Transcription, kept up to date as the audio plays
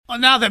Well,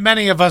 now that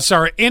many of us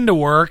are into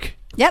work,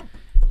 Yep.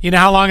 you know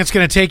how long it's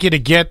going to take you to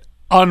get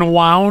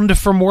unwound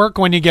from work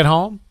when you get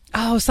home?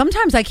 Oh,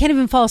 sometimes I can't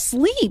even fall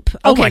asleep.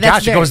 Oh my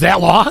gosh, it goes that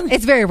long?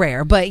 It's very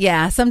rare, but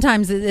yeah,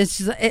 sometimes it's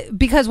just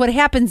because what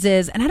happens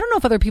is, and I don't know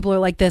if other people are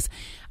like this,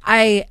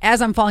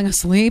 as I'm falling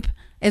asleep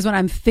is when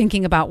I'm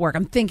thinking about work.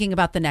 I'm thinking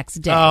about the next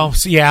day. Oh,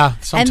 so yeah,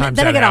 sometimes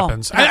then that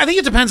happens. I think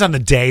it depends on the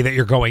day that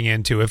you're going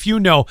into. If you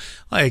know,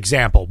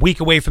 example, week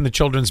away from the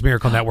Children's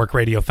Miracle Network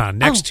Radiothon,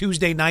 next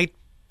Tuesday night,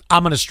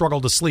 I'm going to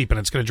struggle to sleep, and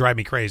it's going to drive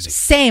me crazy.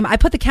 Same. I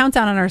put the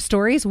countdown on our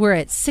stories. We're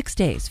at 6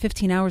 days,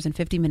 15 hours, and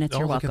 50 minutes.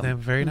 You're look welcome. at that.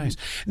 Very nice.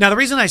 Now, the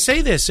reason I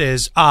say this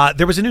is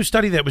there was a new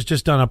study that was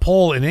just done, a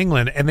poll in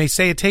England, and they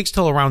say it takes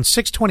till around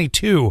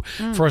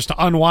 6:22 for us to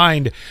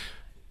unwind,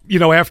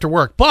 after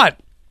work. But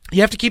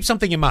you have to keep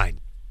something in mind.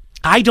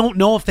 I don't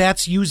know if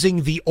that's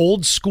using the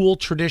old school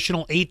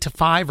traditional 8 to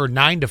 5 or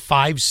 9 to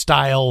 5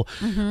 style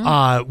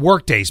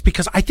work days,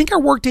 because I think our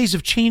work days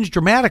have changed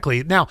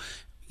dramatically. Now,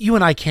 you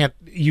and I can't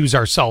use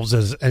ourselves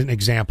as an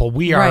example.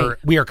 We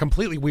are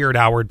completely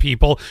weird-houred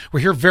people. We're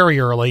here very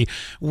early.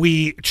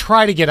 We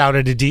try to get out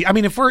at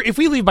if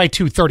we leave by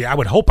 2:30, I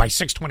would hope by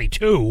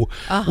 6:22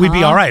 we'd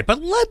be all right. But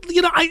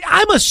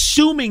I'm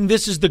assuming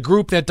this is the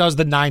group that does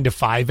the 9 to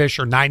 5ish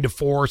or 9 to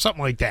 4 or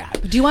something like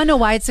that. Do you want to know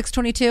why it's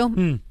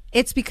 6:22?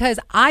 It's because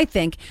I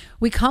think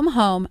we come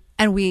home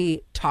and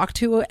we talk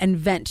to and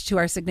vent to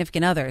our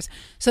significant others.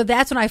 So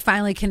that's when I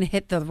finally can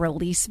hit the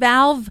release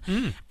valve.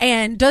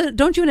 And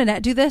don't you and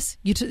Annette do this?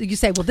 You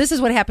say, well, this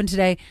is what happened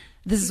today.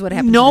 This is what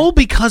happened today.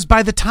 Because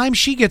by the time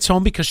she gets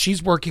home, because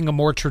she's working a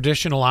more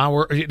traditional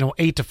hour,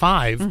 8 to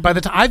 5, by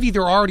the time I've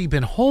either already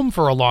been home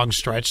for a long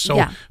stretch.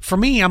 So for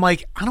me, I'm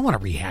like, I don't want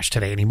to rehash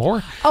today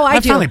anymore. Oh,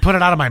 I do. finally put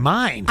it out of my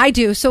mind. I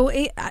do. So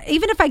even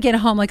if I get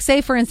home, like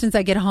say, for instance,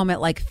 I get home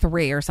at like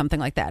 3 or something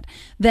like that,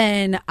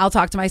 then I'll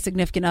talk to my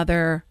significant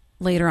other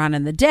later on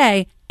in the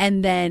day.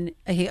 And then,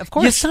 of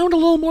course... You sound a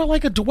little more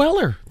like a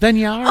dweller than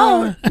you are.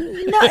 Oh,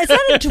 no, it's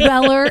not a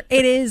dweller.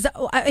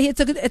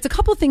 It's a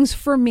couple things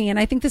for me, and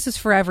I think this is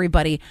for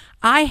everybody.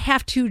 I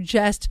have to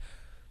just,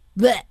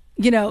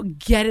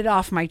 get it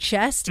off my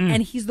chest.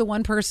 And he's the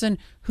one person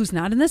who's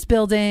not in this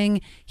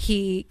building.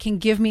 He can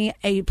give me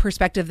a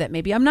perspective that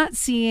maybe I'm not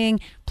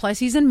seeing. Plus,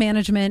 he's in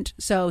management,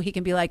 so he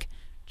can be like,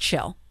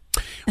 chill.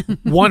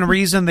 One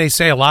reason they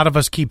say a lot of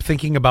us keep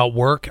thinking about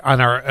work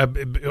on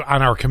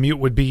our commute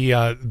would be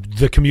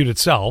the commute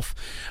itself,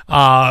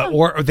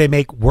 or they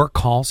make work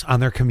calls on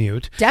their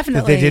commute.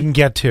 Definitely. That they didn't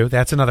get to.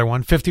 That's another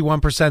one.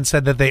 51%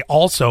 said that they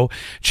also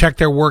check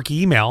their work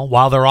email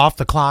while they're off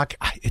the clock.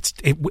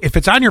 If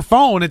it's on your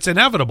phone, it's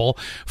inevitable.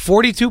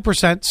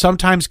 42%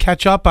 sometimes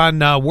catch up on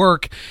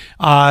work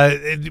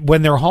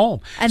when they're home.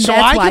 And so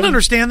I can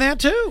understand that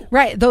too.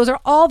 Right. Those are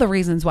all the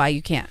reasons why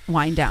you can't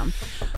wind down.